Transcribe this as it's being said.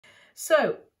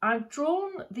So I've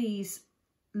drawn these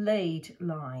laid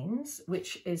lines,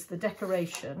 which is the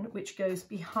decoration, which goes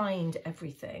behind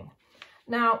everything.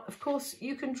 Now, of course,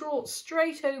 you can draw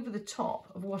straight over the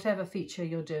top of whatever feature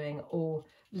you're doing or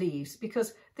leaves,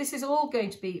 because this is all going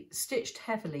to be stitched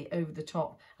heavily over the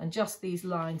top, and just these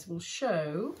lines will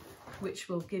show, which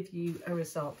will give you a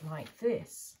result like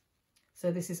this.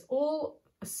 So this is all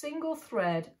a single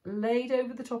thread laid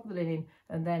over the top of the linen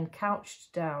and then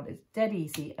couched down. It's dead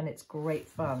easy and it's great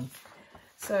fun.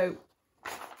 So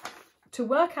to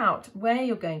work out where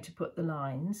you're going to put the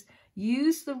lines,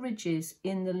 use the ridges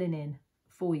in the linen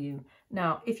for you.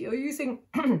 Now, if you're using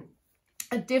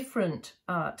a different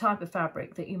type of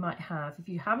fabric that you might have, if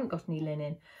you haven't got any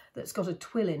linen that's got a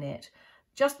twill in it,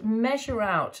 just measure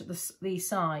out the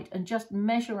side and just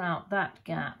measure out that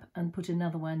gap and put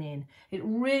another one in. It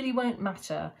really won't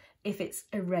matter if it's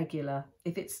irregular,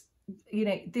 if it's, you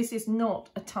know, this is not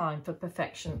a time for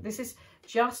perfection. This is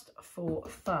just for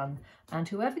fun. And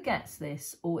whoever gets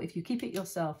this, or if you keep it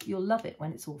yourself, you'll love it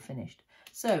when it's all finished.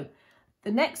 So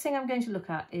the next thing I'm going to look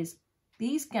at is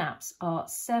these gaps are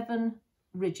 7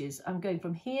 ridges. I'm going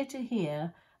from here to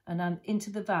here and I'm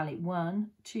into the valley. 1,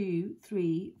 2,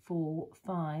 3, 4,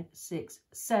 5, 6,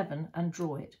 7, and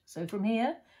draw it. So from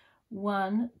here,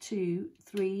 1, 2,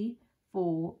 3,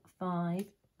 4, 5,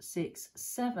 6,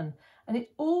 7. And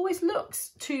it always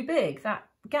looks too big, that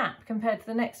gap, compared to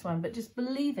the next one, but just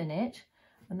believe in it.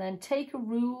 And then take a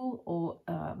rule or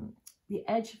the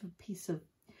edge of a piece of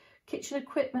kitchen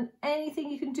equipment, anything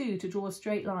you can do to draw a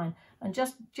straight line, and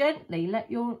just gently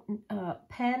let your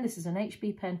pen, this is an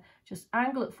HB pen, just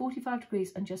angle at 45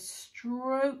 degrees and just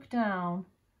stroke down.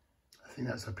 I think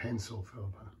that's a pencil,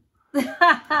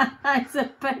 Phillipa. It's a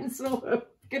pencil.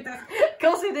 Goodness. Of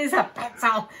course it is a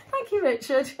pencil. Thank you,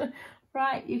 Richard.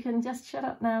 Right, you can just shut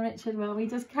up now, Richard, while we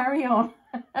just carry on.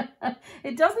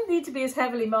 It doesn't need to be as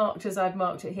heavily marked as I've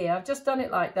marked it here. I've just done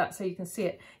it like that so you can see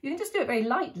it. You can just do it very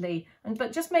lightly,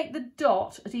 but just make the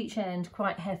dot at each end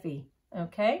quite heavy,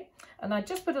 okay? And I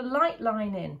just put a light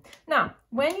line in. Now,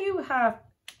 when you have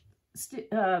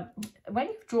when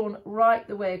you've drawn right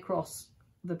the way across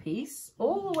the piece,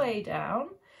 all the way down,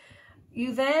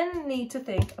 you then need to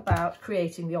think about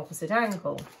creating the opposite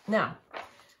angle. Now,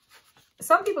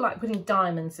 some people like putting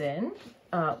diamonds in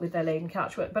with their laden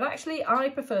couch work, but actually I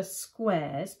prefer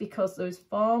squares because there's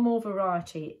far more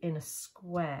variety in a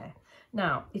square.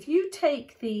 Now, if you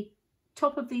take the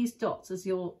top of these dots as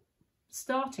your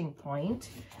starting point,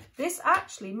 this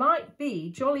actually might be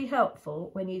jolly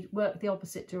helpful when you work the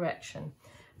opposite direction.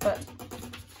 But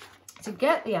to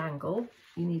get the angle,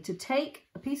 you need to take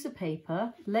a piece of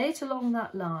paper, lay it along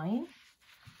that line,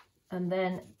 and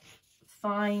then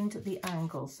find the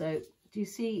angle. So do you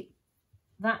see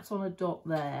that's on a dot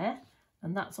there,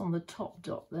 and that's on the top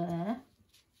dot there?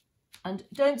 And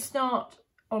don't start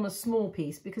on a small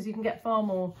piece because you can get far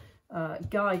more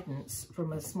guidance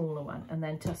from a smaller one. And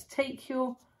then just take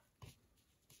your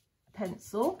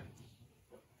pencil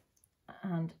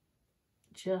and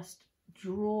just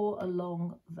draw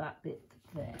along that bit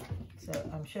there. So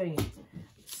I'm showing you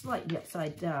slightly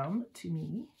upside down to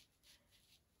me.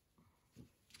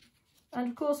 And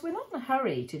of course, we're not in a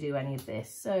hurry to do any of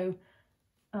this. So,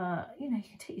 you know, you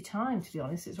can take your time, to be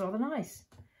honest, it's rather nice.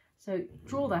 So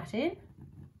draw that in.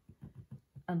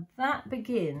 And that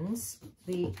begins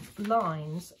the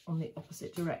lines on the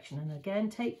opposite direction. And again,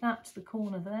 take that to the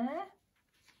corner there.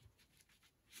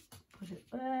 Put it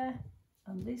there.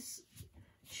 And this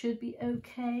should be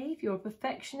okay. If you're a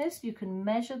perfectionist, you can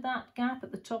measure that gap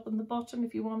at the top and the bottom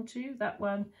if you want to, that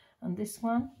one and this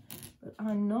one. But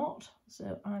I'm not,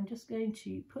 so I'm just going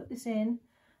to put this in,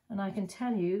 and I can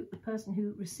tell you the person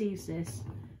who receives this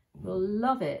will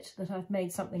love it that I've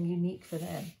made something unique for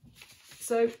them.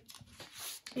 So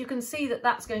you can see that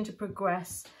that's going to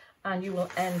progress and you will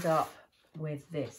end up with this.